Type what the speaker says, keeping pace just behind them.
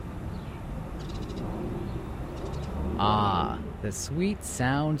Ah, the sweet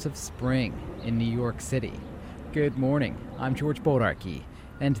sounds of spring in New York City. Good morning, I'm George Bodarky,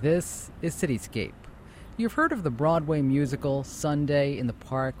 and this is Cityscape. You've heard of the Broadway musical Sunday in the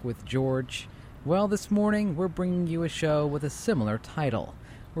Park with George? Well, this morning we're bringing you a show with a similar title.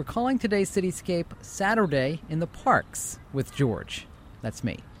 We're calling today's Cityscape Saturday in the Parks with George. That's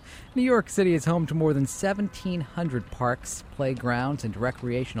me. New York City is home to more than 1,700 parks, playgrounds, and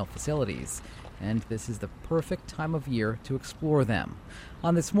recreational facilities, and this is the perfect time of year to explore them.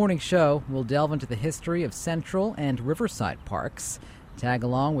 On this morning's show, we'll delve into the history of Central and Riverside parks, tag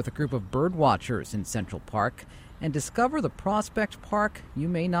along with a group of bird watchers in Central Park, and discover the Prospect Park you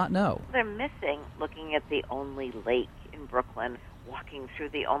may not know. They're missing looking at the only lake in Brooklyn, walking through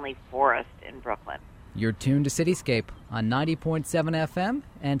the only forest in Brooklyn. You're tuned to Cityscape on 90.7 FM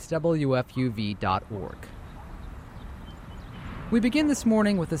and WFUV.org. We begin this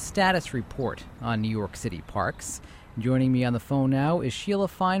morning with a status report on New York City parks. Joining me on the phone now is Sheila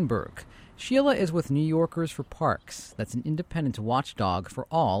Feinberg. Sheila is with New Yorkers for Parks. That's an independent watchdog for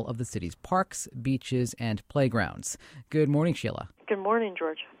all of the city's parks, beaches, and playgrounds. Good morning, Sheila. Good morning,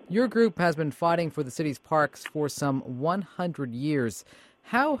 George. Your group has been fighting for the city's parks for some 100 years.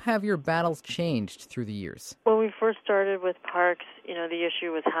 How have your battles changed through the years? When we first started with parks, the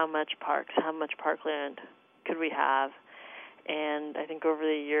issue was how much parkland could we have? And I think over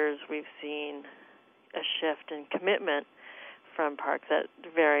the years we've seen a shift in commitment from parks that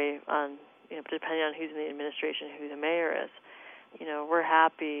vary on, depending on who's in the administration, who the mayor is. We're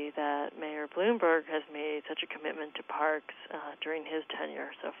happy that Mayor Bloomberg has made such a commitment to parks during his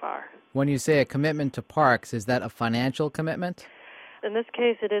tenure so far. When you say a commitment to parks, is that a financial commitment? In this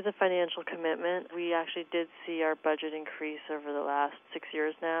case, it is a financial commitment. We actually did see our budget increase over the last 6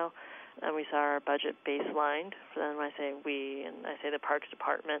 years now, and we saw our budget baselined. For them, I say we, and I say the Parks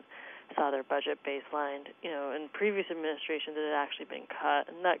Department saw their budget baselined. In previous administrations, it had actually been cut,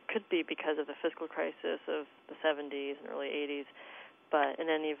 and that could be because of the fiscal crisis of the 70s and early 80s. But in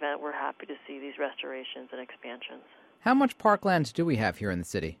any event, we're happy to see these restorations and expansions. How much parkland do we have here in the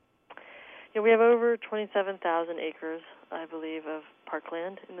city? We have over 27,000 acres, I believe, of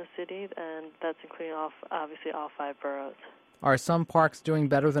parkland in the city, and that's including obviously all 5 boroughs. Are some parks doing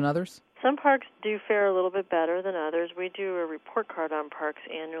better than others? Some parks do fare a little bit better than others. We do a report card on parks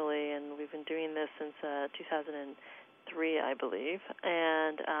annually, and we've been doing this since 2003, I believe.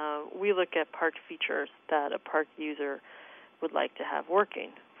 And we look at park features that a park user would like to have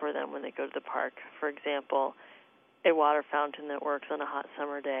working for them when they go to the park. For example, a water fountain that works on a hot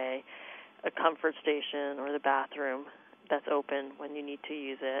summer day, a comfort station, or the bathroom that's open when you need to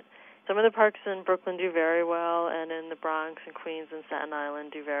use it. Some of the parks in Brooklyn do very well, and in the Bronx and Queens and Staten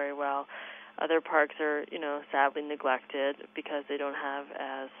Island do very well. Other parks are, sadly neglected because they don't have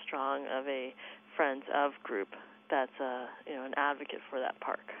as strong of a Friends of group that's, an advocate for that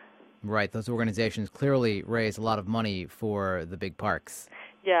park. Right. Those organizations clearly raise a lot of money for the big parks.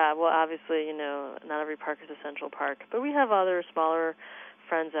 Yeah, well, obviously, not every park is a central park, but we have other smaller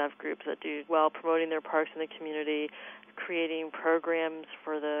Friends of groups that do well promoting their parks in the community, creating programs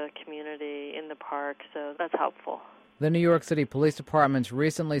for the community in the park, so that's helpful. The New York City Police Department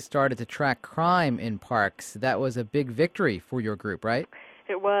recently started to track crime in parks. That was a big victory for your group, right?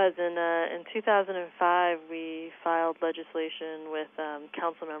 It was. In 2005, we filed legislation with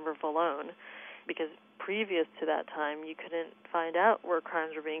Councilmember Vallone, because previous to that time, you couldn't find out where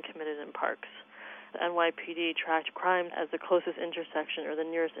crimes were being committed in parks. The NYPD tracked crime as the closest intersection or the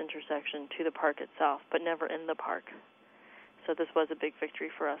nearest intersection to the park itself, but never in the park. So this was a big victory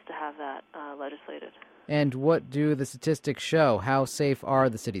for us to have that legislated. And what do the statistics show? How safe are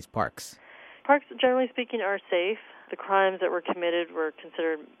the city's parks? Parks, generally speaking, are safe. The crimes that were committed were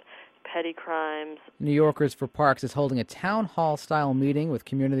considered petty crimes. New Yorkers for Parks is holding a town hall-style meeting with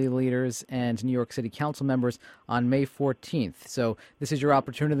community leaders and New York City Council members on May 14th. So this is your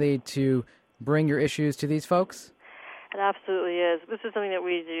opportunity to bring your issues to these folks? It absolutely is. This is something that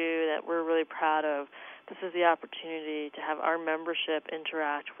we do that we're really proud of. This is the opportunity to have our membership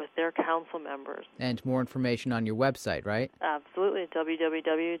interact with their council members. And more information on your website, right? Absolutely,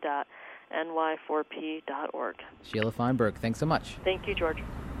 www.ny4p.org. Sheila Feinberg, thanks so much. Thank you, George.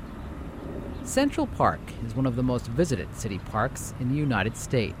 Central Park is one of the most visited city parks in the United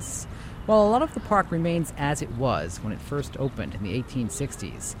States. While a lot of the park remains as it was when it first opened in the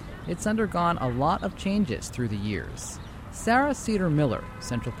 1860s, it's undergone a lot of changes through the years. Sarah Cedar Miller,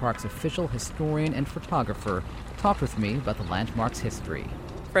 Central Park's official historian and photographer, talked with me about the landmark's history.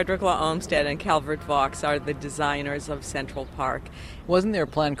 Frederick Law Olmsted and Calvert Vaux are the designers of Central Park. Wasn't there a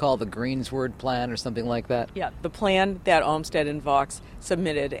plan called the Greensward Plan or something like that? Yeah, the plan that Olmsted and Vaux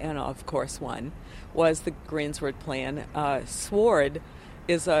submitted, and of course won, was the Greensward Plan. Sward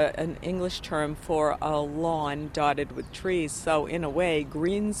is an English term for a lawn dotted with trees, so in a way,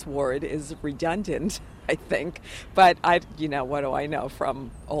 greensward is redundant, I think. But what do I know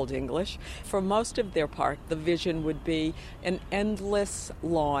from Old English? For most of their park, the vision would be an endless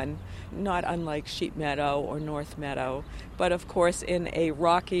lawn, not unlike Sheep Meadow or North Meadow, but of course in a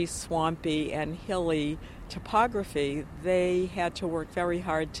rocky, swampy, and hilly topography, they had to work very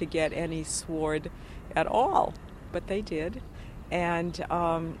hard to get any sward at all, but they did. And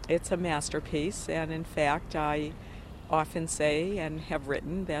it's a masterpiece, and in fact, I often say and have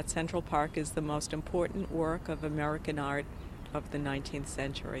written that Central Park is the most important work of American art of the 19th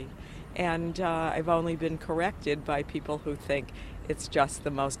century. And I've only been corrected by people who think it's just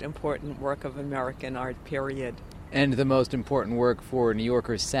the most important work of American art, period. And the most important work for New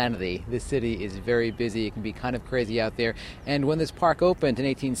Yorkers' sanity. This city is very busy. It can be kind of crazy out there. And when this park opened in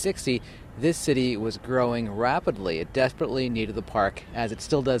 1860, this city was growing rapidly. It desperately needed the park, as it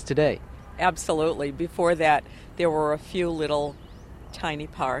still does today. Absolutely. Before that, there were a few little tiny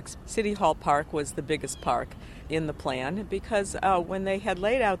parks. City Hall Park was the biggest park in the plan because when they had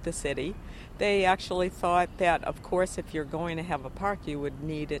laid out the city, they actually thought that, of course, if you're going to have a park, you would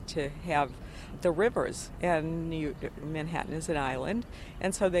need it to have the rivers, and Manhattan is an island,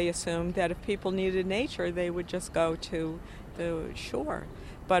 and so they assumed that if people needed nature, they would just go to the shore.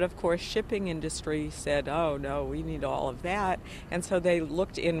 But of course, shipping industry said, oh no, we need all of that, and so they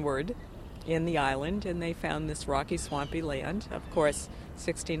looked inward in the island, and they found this rocky, swampy land. Of course,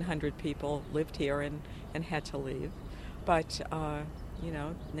 1,600 people lived here and had to leave, but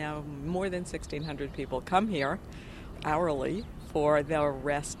now more than 1,600 people come here hourly for the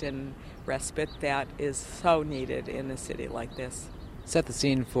rest and respite that is so needed in a city like this. Set the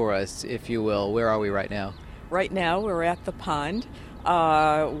scene for us, if you will. Where are we right now? Right now, we're at the pond.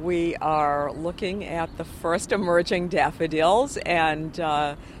 We are looking at the first emerging daffodils and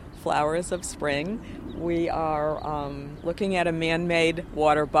flowers of spring. We are looking at a man-made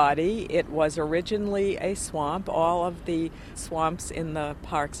water body. It was originally a swamp. All of the swamps in the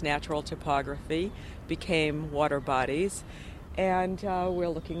park's natural topography became water bodies. And we're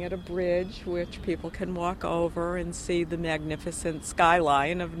looking at a bridge which people can walk over and see the magnificent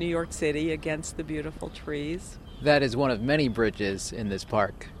skyline of New York City against the beautiful trees. That is one of many bridges in this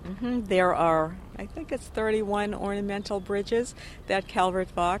park. Mm-hmm. There are, I think it's 31 ornamental bridges that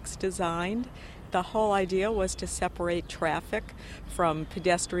Calvert Vaux designed. The whole idea was to separate traffic from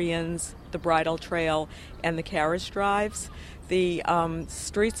pedestrians, the bridle trail, and the carriage drives. The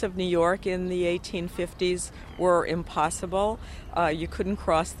streets of New York in the 1850s were impossible. You couldn't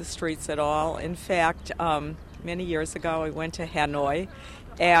cross the streets at all. In fact, many years ago I went to Hanoi,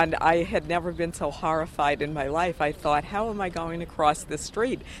 and I had never been so horrified in my life. I thought, how am I going to cross the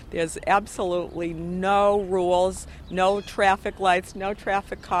street? There's absolutely no rules, no traffic lights, no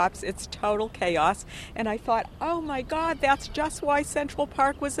traffic cops. It's total chaos. And I thought, oh my God, that's just why Central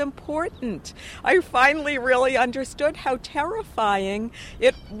Park was important. I finally really understood how terrifying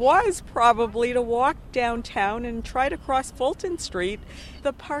it was probably to walk downtown and try to cross Fulton Street.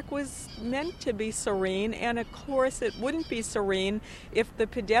 The park was meant to be serene, and of course it wouldn't be serene if the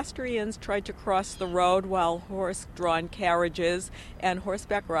pedestrians tried to cross the road while horse-drawn carriages and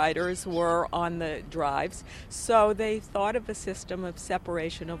horseback riders were on the drives. So they thought of a system of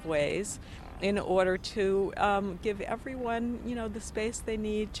separation of ways in order to give everyone, the space they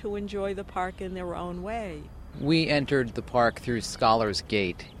need to enjoy the park in their own way. We entered the park through Scholars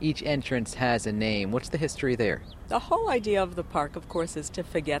Gate. Each entrance has a name. What's the history there? The whole idea of the park, of course, is to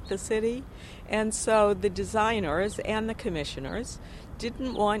forget the city. And so the designers and the commissioners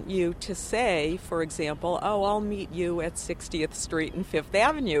didn't want you to say, for example, oh, I'll meet you at 60th Street and 5th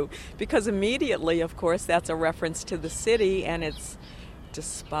Avenue, because immediately, of course, that's a reference to the city and its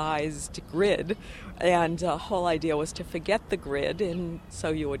despised grid. And the whole idea was to forget the grid, and so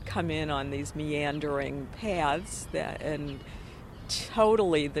you would come in on these meandering paths and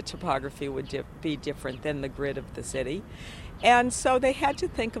totally the topography would be different than the grid of the city. And so they had to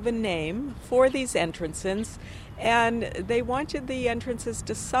think of a name for these entrances, and they wanted the entrances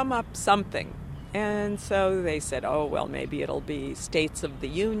to sum up something. And so they said, oh, well, maybe it'll be States of the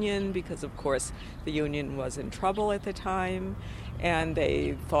Union, because, of course, the Union was in trouble at the time. And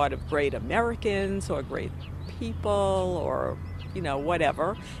they thought of great Americans or great people or,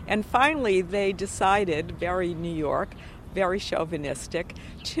 whatever. And finally, they decided, very New York, very chauvinistic,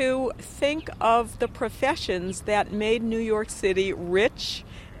 to think of the professions that made New York City rich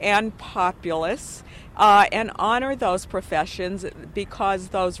and populous, and honor those professions because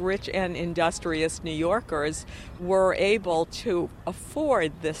those rich and industrious New Yorkers were able to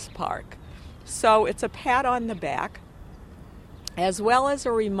afford this park. So it's a pat on the back, as well as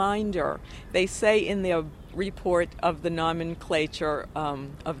a reminder. They say in their report of the nomenclature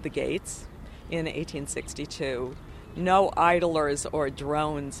of the gates in 1862, no idlers or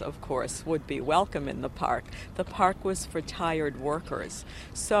drones, of course, would be welcome in the park. The park was for tired workers.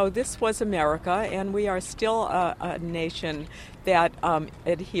 So this was America, and we are still a nation that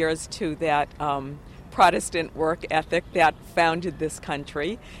adheres to that Protestant work ethic that founded this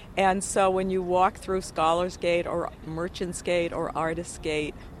country. And so when you walk through Scholars Gate or Merchants Gate or Artists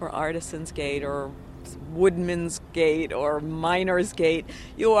Gate or Artisans Gate or Woodman's Gate or Miner's Gate,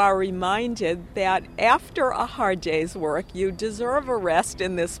 you are reminded that after a hard day's work, you deserve a rest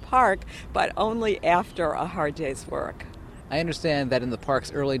in this park, but only after a hard day's work. I understand that in the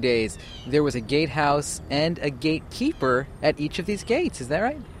park's early days, there was a gatehouse and a gatekeeper at each of these gates. Is that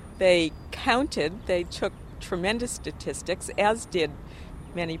right? They counted, they took tremendous statistics, as did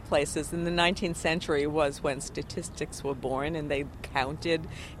many places. In the 19th century was when statistics were born, and they counted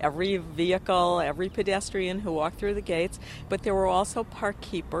every vehicle, every pedestrian who walked through the gates. But there were also park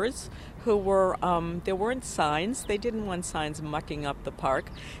keepers who were, there weren't signs. They didn't want signs mucking up the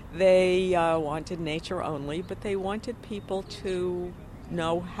park. They wanted nature only, but they wanted people to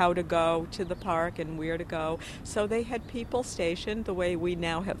know how to go to the park and where to go. So they had people stationed the way we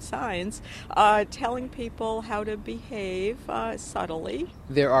now have signs, telling people how to behave subtly.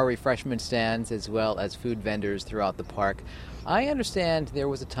 There are refreshment stands as well as food vendors throughout the park. I understand there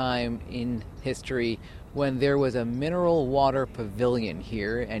was a time in history when there was a mineral water pavilion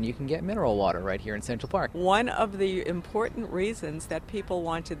here, and you can get mineral water right here in Central Park. One of the important reasons that people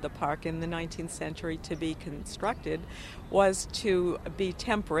wanted the park in the 19th century to be constructed was to be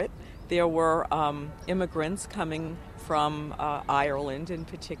temperate. There were immigrants coming from Ireland in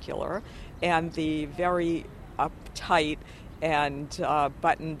particular, and the very uptight and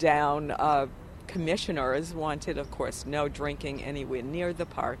buttoned down commissioners wanted, of course, no drinking anywhere near the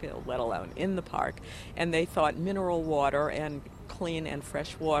park, let alone in the park, and they thought mineral water and clean and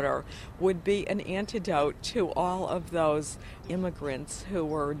fresh water would be an antidote to all of those immigrants who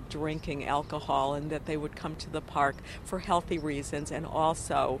were drinking alcohol, and that they would come to the park for healthy reasons and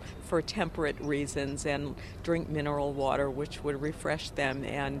also for temperate reasons and drink mineral water, which would refresh them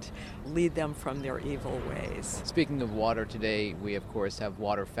and lead them from their evil ways. Speaking of water, today we of course have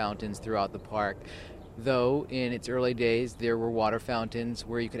water fountains throughout the park. Though in its early days there were water fountains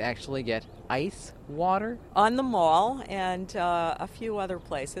where you could actually get ice water. On the Mall and a few other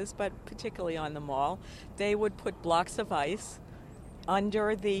places, but particularly on the Mall, they would put blocks of ice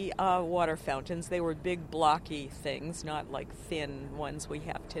under the water fountains. They were big blocky things, not like thin ones we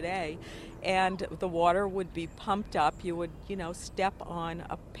have today. And the water would be pumped up. You would, step on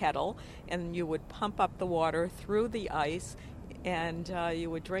a pedal and you would pump up the water through the ice, and you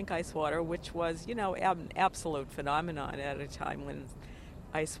would drink ice water, which was, an absolute phenomenon at a time when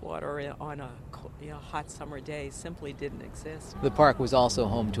ice water on a hot summer day simply didn't exist. The park was also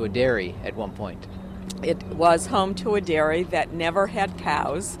home to a dairy at one point. It was home to a dairy that never had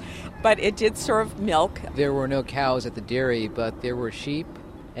cows, but it did serve milk. There were no cows at the dairy, but there were sheep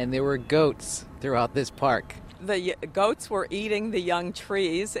and there were goats throughout this park. The goats were eating the young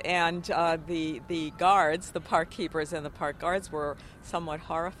trees, and the guards, the park keepers and the park guards, were somewhat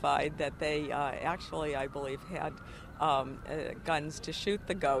horrified that they actually, I believe, had guns to shoot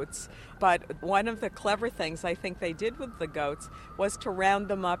the goats. But one of the clever things I think they did with the goats was to round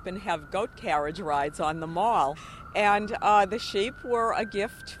them up and have goat carriage rides on the Mall. And the sheep were a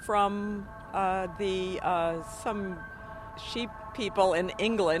gift from some sheep people in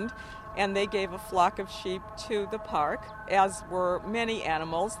England, and they gave a flock of sheep to the park, as were many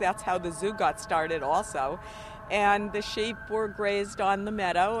animals. That's how the zoo got started also. And the sheep were grazed on the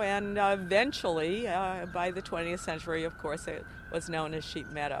meadow, and eventually, by the 20th century, of course, it was known as Sheep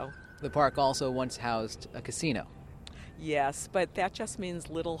Meadow. The park also once housed a casino. Yes, but that just means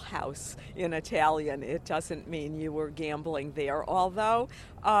little house in Italian. It doesn't mean you were gambling there, although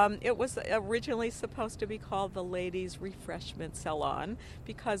it was originally supposed to be called the Ladies' Refreshment Salon,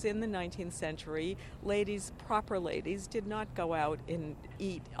 because in the 19th century, proper ladies, did not go out and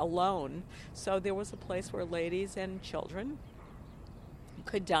eat alone. So there was a place where ladies and children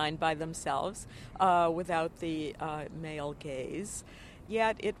could dine by themselves without the male gaze.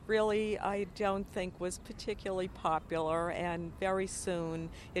 yet it really, I don't think, was particularly popular, and very soon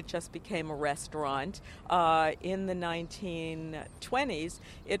it just became a restaurant. In the 1920s,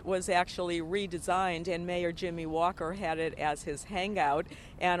 it was actually redesigned, and Mayor Jimmy Walker had it as his hangout,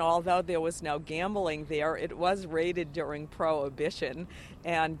 and although there was no gambling there, it was raided during Prohibition,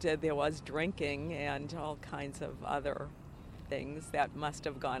 and there was drinking and all kinds of other things that must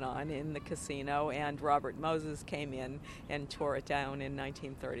have gone on in the casino, and Robert Moses came in and tore it down in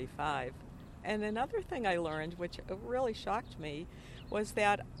 1935. And another thing I learned, which really shocked me, was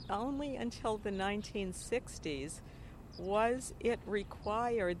that only until the 1960s was it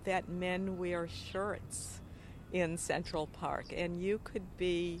required that men wear shirts in Central Park, and you could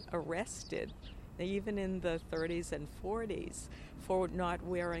be arrested even in the 30s and 40s for not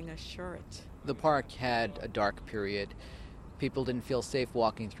wearing a shirt. The park had a dark period. People didn't feel safe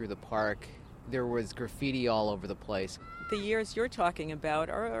walking through the park. There was graffiti all over the place. The years you're talking about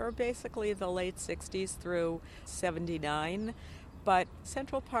are basically the late 60s through 79. But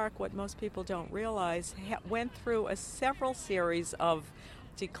Central Park, what most people don't realize, went through several series of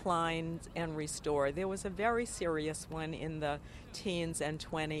decline and restore. There was a very serious one in the teens and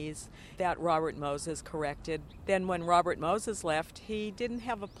 20s that Robert Moses corrected. Then when Robert Moses left, he didn't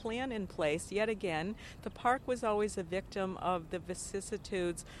have a plan in place. Yet again, the park was always a victim of the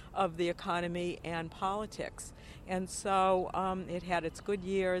vicissitudes of the economy and politics. And so it had its good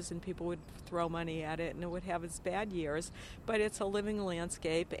years and people would throw money at it, and it would have its bad years. But it's a living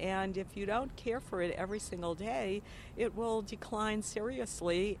landscape, and if you don't care for it every single day, it will decline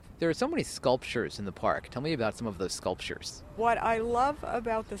seriously. There are so many sculptures in the park. Tell me about some of those sculptures. What I love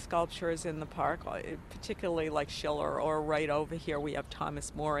about the sculptures in the park, particularly like Schiller, or right over here we have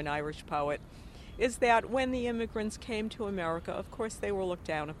Thomas More, an Irish poet, is that when the immigrants came to America, of course they were looked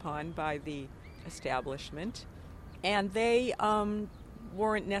down upon by the establishment, and they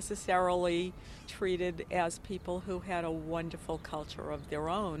weren't necessarily treated as people who had a wonderful culture of their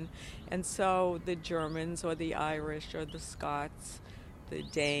own. And so the Germans or the Irish or the Scots, the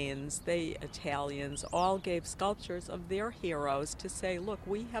Danes, the Italians, all gave sculptures of their heroes to say, look,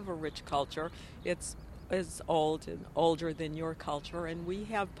 we have a rich culture. It's as old and older than your culture, and we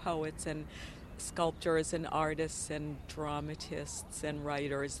have poets and sculptors and artists and dramatists and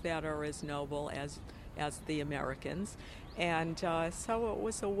writers that are as noble as the Americans. And so it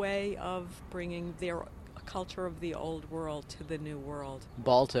was a way of bringing their culture of the old world to the new world.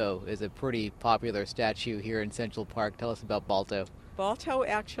 Balto is a pretty popular statue here in Central Park. Tell us about Balto. Balto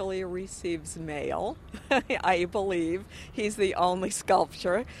actually receives mail. I believe he's the only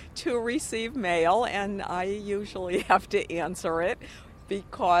sculpture to receive mail, and I usually have to answer it,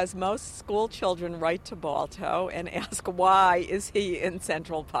 because most school children write to Balto and ask why is he in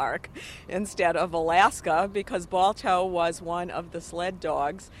Central Park instead of Alaska, because Balto was one of the sled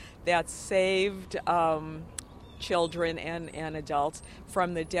dogs that saved children and adults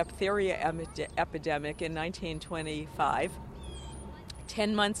from the diphtheria epidemic in 1925.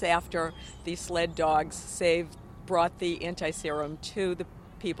 10 months after the sled dogs brought the anti-serum to the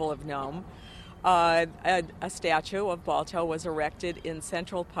people of Nome, a statue of Balto was erected in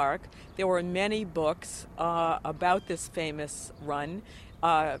Central Park. There were many books about this famous run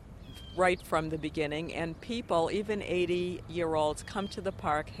right from the beginning, and people, even 80-year-olds, come to the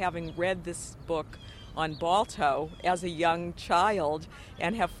park having read this book on Balto as a young child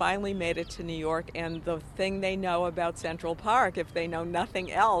and have finally made it to New York, and the thing they know about Central Park, if they know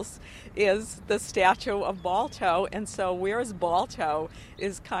nothing else, is the statue of Balto. And so Where's Balto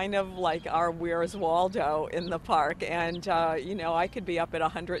is kind of like our Where's Waldo in the park. And I could be up at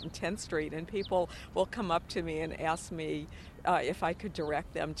 110th Street and people will come up to me and ask me if I could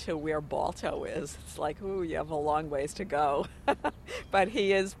direct them to where Balto is. It's like, ooh, you have a long ways to go. But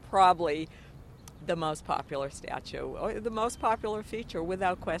he is probably the most popular statue, or the most popular feature,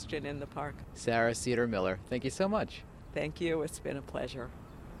 without question, in the park. Sarah Cedar Miller, thank you so much. Thank you. It's been a pleasure.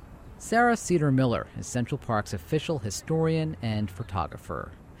 Sarah Cedar Miller is Central Park's official historian and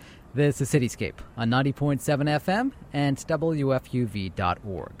photographer. This is Cityscape on 90.7 FM and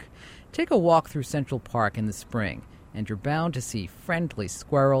WFUV.org. Take a walk through Central Park in the spring, and you're bound to see friendly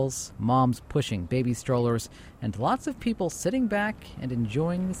squirrels, moms pushing baby strollers, and lots of people sitting back and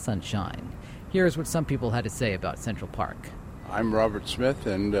enjoying the sunshine. Here's what some people had to say about Central Park. I'm Robert Smith,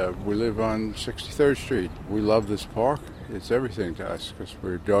 and we live on 63rd Street. We love this park. It's everything to us because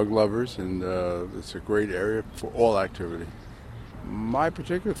we're dog lovers, and it's a great area for all activity. My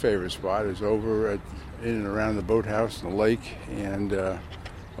particular favorite spot is over in and around the boathouse and the lake, and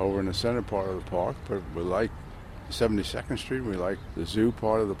over in the center part of the park. But we like 72nd Street. We like the zoo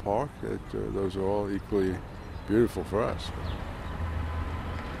part of the park. Those are all equally beautiful for us.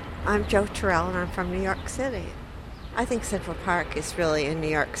 I'm Joe Terrell, and I'm from New York City. I think Central Park is really a New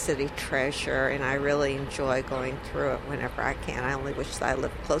York City treasure, and I really enjoy going through it whenever I can. I only wish that I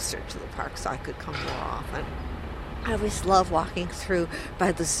lived closer to the park so I could come more often. I always love walking through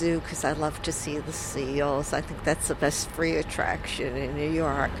by the zoo because I love to see the seals. I think that's the best free attraction in New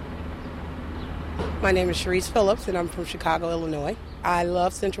York. My name is Sharice Phillips, and I'm from Chicago, Illinois. I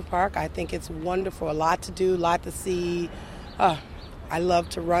love Central Park. I think it's wonderful. A lot to do, a lot to see. I love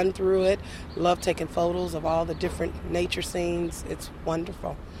to run through it. Love taking photos of all the different nature scenes. It's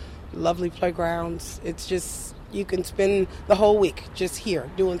wonderful. Lovely playgrounds. It's just, you can spend the whole week just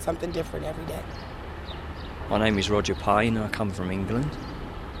here doing something different every day. My name is Roger Payne. I come from England.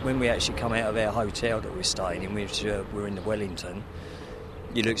 When we actually come out of our hotel that we're staying in, which we're in the Wellington,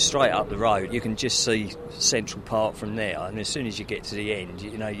 you look straight up the road, you can just see Central Park from there, and as soon as you get to the end,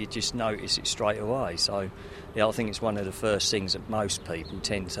 you just notice it straight away. So, yeah, I think it's one of the first things that most people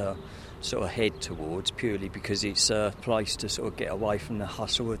tend to sort of head towards, purely because it's a place to sort of get away from the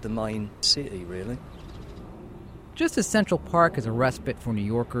hustle of the main city, really. Just as Central Park is a respite for New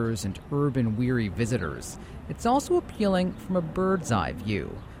Yorkers and urban-weary visitors, it's also appealing from a bird's-eye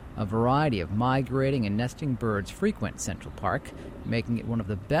view. A variety of migrating and nesting birds frequent Central Park, making it one of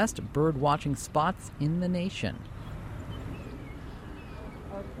the best bird-watching spots in the nation.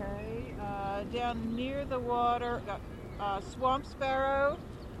 Okay, down near the water, swamp sparrow.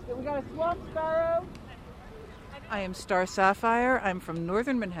 We got a swamp sparrow. I am Star Sapphire. I'm from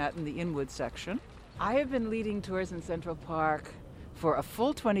northern Manhattan, the Inwood section. I have been leading tours in Central Park for a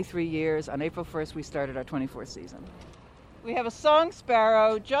full 23 years. On April 1st, we started our 24th season. We have a song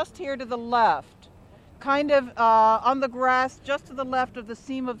sparrow just here to the left, kind of on the grass just to the left of the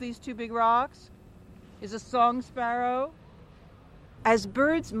seam of these two big rocks is a song sparrow. As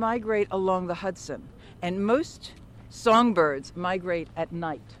birds migrate along the Hudson, and most songbirds migrate at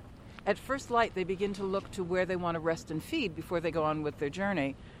night, at first light they begin to look to where they want to rest and feed before they go on with their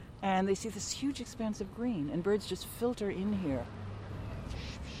journey, and they see this huge expanse of green, and birds just filter in here.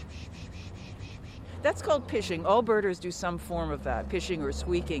 That's called pishing. All birders do some form of that, pishing or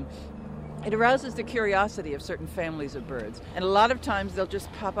squeaking. It arouses the curiosity of certain families of birds. And a lot of times they'll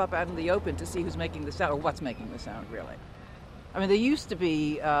just pop up out in the open to see who's making the sound, or what's making the sound, really. I mean, there used to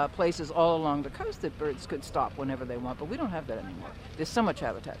be places all along the coast that birds could stop whenever they want, but we don't have that anymore. There's so much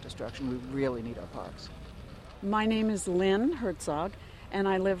habitat destruction. We really need our parks. My name is Lynn Herzog, and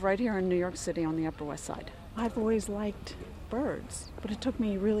I live right here in New York City on the Upper West Side. I've always liked birds, but it took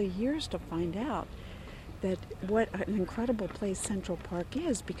me really years to find out that what an incredible place Central Park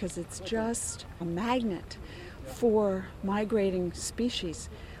is, because it's just a magnet for migrating species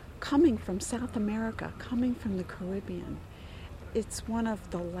coming from South America, coming from the Caribbean. It's one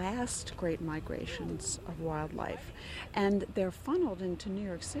of the last great migrations of wildlife, and they're funneled into New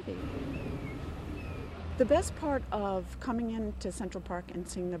York City. The best part of coming into Central Park and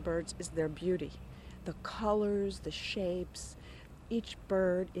seeing the birds is their beauty. The colors, the shapes. Each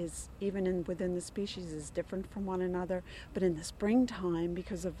bird is, even within the species, is different from one another. But in the springtime,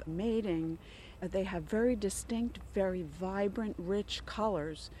 because of mating, they have very distinct, very vibrant, rich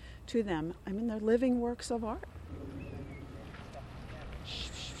colors to them. I mean, they're living works of art.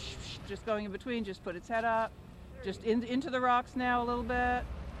 Just going in between, just put its head up. Just into the rocks now a little bit.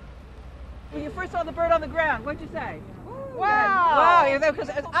 When you first saw the bird on the ground, what'd you say? Wow! Wow, you're there because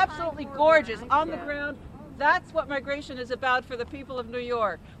it's absolutely gorgeous on the ground. That's what migration is about for the people of New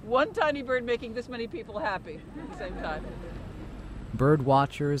York. One tiny bird making this many people happy at the same time. Bird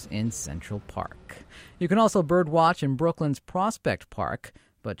watchers in Central Park. You can also bird watch in Brooklyn's Prospect Park,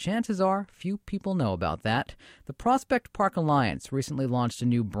 but chances are few people know about that. The Prospect Park Alliance recently launched a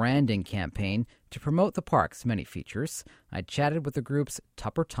new branding campaign to promote the park's many features. I chatted with the group's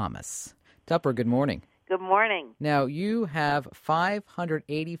Tupper Thomas. Tupper, good morning. Good morning. Now, you have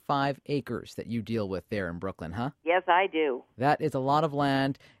 585 acres that you deal with there in Brooklyn, huh? Yes, I do. That is a lot of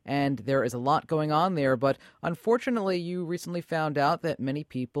land, and there is a lot going on there, but unfortunately, you recently found out that many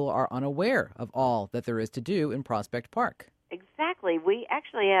people are unaware of all that there is to do in Prospect Park. Exactly. We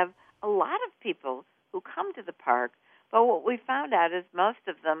actually have a lot of people who come to the park, but what we found out is most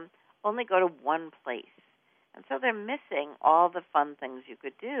of them only go to one place. And so they're missing all the fun things you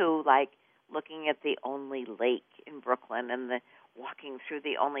could do, like looking at the only lake in Brooklyn and walking through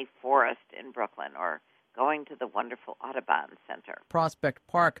the only forest in Brooklyn, or going to the wonderful Audubon Center. Prospect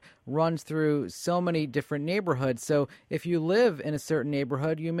Park runs through so many different neighborhoods, so if you live in a certain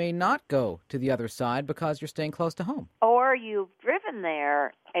neighborhood, you may not go to the other side because you're staying close to home. Or you've driven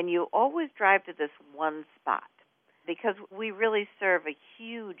there and you always drive to this one spot, because we really serve a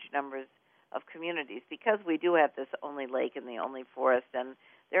huge number of communities, because we do have this only lake and the only forest, and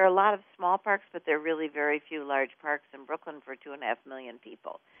There are a lot of small parks, but there are really very few large parks in Brooklyn for 2.5 million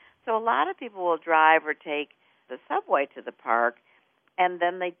people. So a lot of people will drive or take the subway to the park, and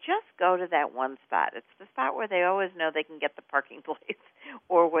then they just go to that one spot. It's the spot where they always know they can get the parking place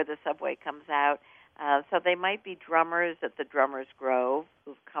or where the subway comes out. So they might be drummers at the Drummers Grove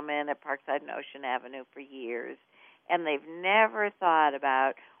who've come in at Parkside and Ocean Avenue for years, and they've never thought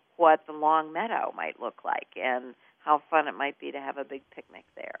about what the Long Meadow might look like and how fun it might be to have a big picnic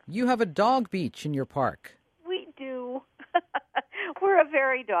there. You have a dog beach in your park. We do. We're a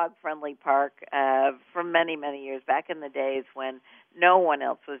very dog-friendly park for many, many years. Back in the days when no one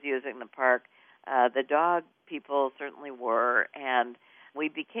else was using the park, the dog people certainly were, and we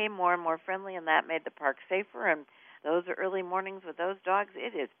became more and more friendly, and that made the park safer. And those early mornings with those dogs,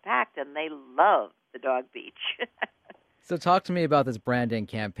 it is packed, and they love the dog beach. So talk to me about this branding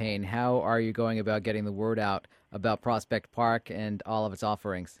campaign. How are you going about getting the word out about Prospect Park and all of its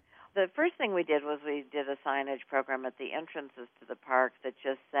offerings? The first thing we did was we did a signage program at the entrances to the park that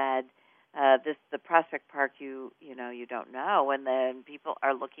just said, the Prospect Park you don't know, and then people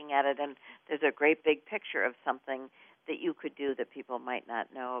are looking at it, and there's a great big picture of something that you could do that people might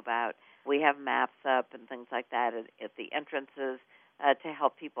not know about. We have maps up and things like that at the entrances to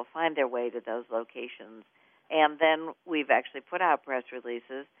help people find their way to those locations. And then we've actually put out press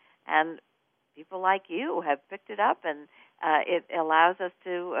releases, and people like you have picked it up, and it allows us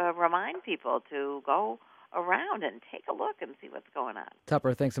to remind people to go around and take a look and see what's going on.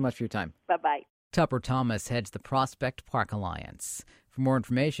 Tupper, thanks so much for your time. Bye-bye. Tupper Thomas heads the Prospect Park Alliance. For more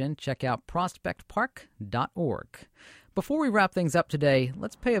information, check out prospectpark.org. Before we wrap things up today,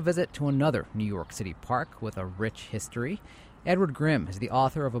 let's pay a visit to another New York City park with a rich history. Edward Grimm is the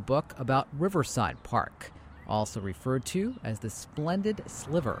author of a book about Riverside Park, also referred to as the Splendid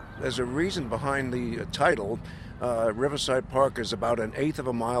Sliver. There's a reason behind the title. Riverside Park is about 1/8 of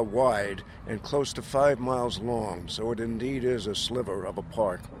a mile wide and close to 5 miles long, so it indeed is a sliver of a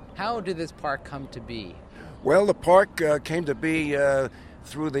park. How did this park come to be? Well, the park came to be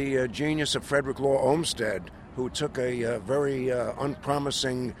through the genius of Frederick Law Olmsted, who took a very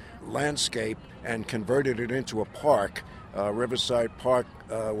unpromising landscape and converted it into a park. Riverside Park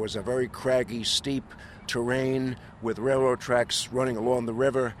was a very craggy, steep terrain with railroad tracks running along the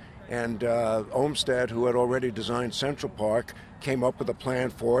river, and Olmsted, who had already designed Central Park, came up with a plan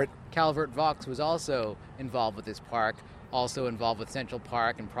for it. Calvert Vaux was also involved with this park, also involved with Central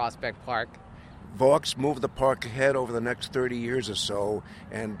Park and Prospect Park. Vaux moved the park ahead over the next 30 years or so,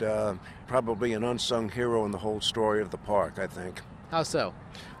 and probably an unsung hero in the whole story of the park, I think. How so?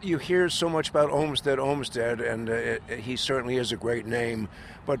 You hear so much about Olmsted, and he certainly is a great name.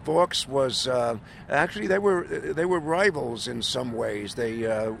 But Vaux was actually they were rivals in some ways. They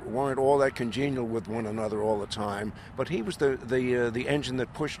weren't all that congenial with one another all the time. But he was the engine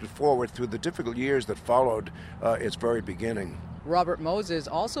that pushed it forward through the difficult years that followed its very beginning. Robert Moses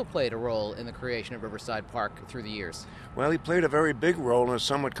also played a role in the creation of Riverside Park through the years. Well, he played a very big role, and a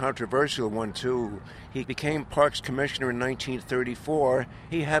somewhat controversial one, too. He became Parks Commissioner in 1934.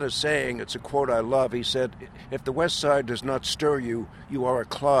 He had a saying, it's a quote I love. He said, "If the West Side does not stir you, you are a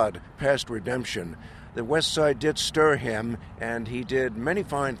clod past redemption." The West Side did stir him, and he did many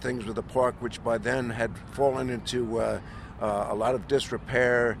fine things with the park, which by then had fallen into a lot of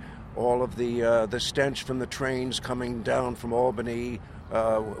disrepair. All of the stench from the trains coming down from Albany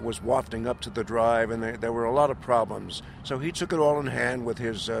was wafting up to the drive, and there were a lot of problems. So he took it all in hand with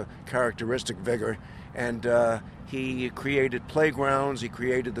his characteristic vigor, and he created playgrounds, he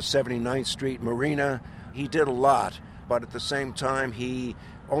created the 79th Street Marina. He did a lot, but at the same time he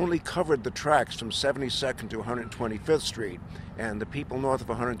only covered the tracks from 72nd to 125th Street, and the people north of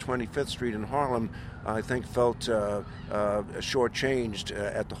 125th Street in Harlem, I think, felt shortchanged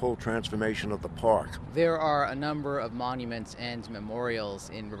at the whole transformation of the park. There are a number of monuments and memorials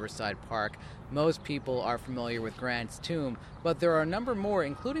in Riverside Park. Most people are familiar with Grant's tomb, but there are a number more,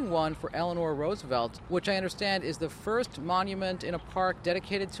 including one for Eleanor Roosevelt, which I understand is the first monument in a park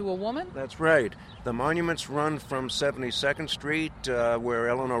dedicated to a woman? That's right. The monuments run from 72nd Street, where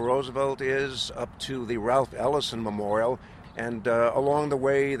Eleanor Roosevelt is, up to the Ralph Ellison Memorial. And along the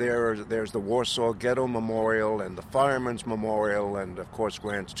way, there's the Warsaw Ghetto Memorial and the Firemen's Memorial and, of course,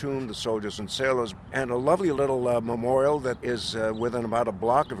 Grant's Tomb, the Soldiers and Sailors, and a lovely little memorial that is within about a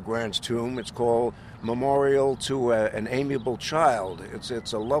block of Grant's Tomb. It's called Memorial to an Amiable Child.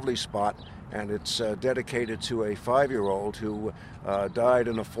 It's a lovely spot, and it's dedicated to a 5-year-old who died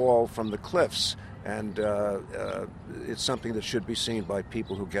in a fall from the cliffs, and it's something that should be seen by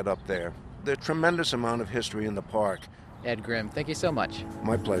people who get up there. There's a tremendous amount of history in the park. Ed Grimm, thank you so much.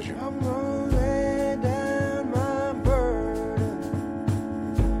 My pleasure. I'm gonna lay down my burden.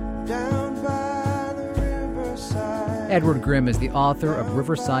 Edward Grimm is the author of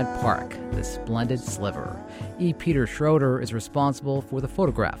Riverside Park, The Splendid Sliver. E. Peter Schroeder is responsible for the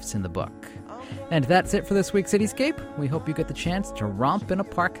photographs in the book. And that's it for this week's Cityscape. We hope you get the chance to romp in a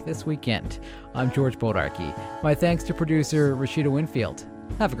park this weekend. I'm George Bodarky. My thanks to producer Rashida Winfield.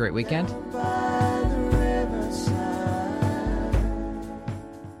 Have a great weekend.